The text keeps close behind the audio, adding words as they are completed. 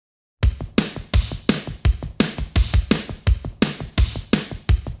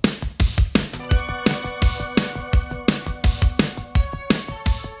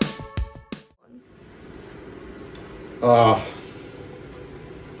I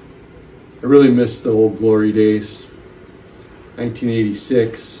really miss the old glory days.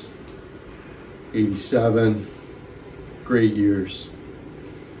 1986, 87, great years.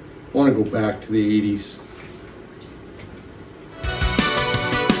 I want to go back to the 80s.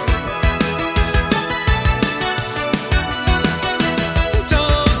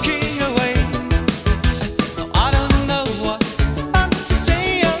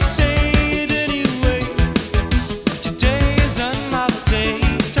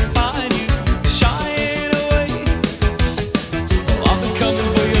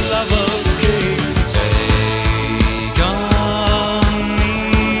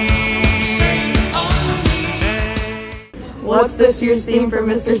 What's this year's theme for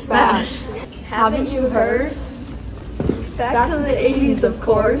Mr. Spash? Haven't you heard? It's back to the 80s, of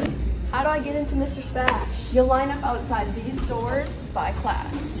course. How do I get into Mr. Spash? You'll line up outside these doors by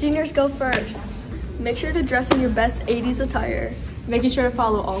class. Seniors go first. Make sure to dress in your best 80s attire. Making sure to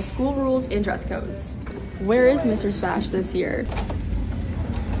follow all school rules and dress codes. Where is Mr. Spash this year?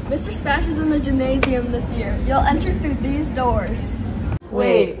 Mr. Spash is in the gymnasium this year. You'll enter through these doors.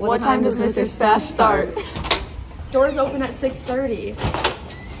 Wait, what time does Mr. Spash start? Doors open at 6:30,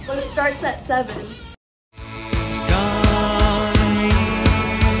 but it starts at 7.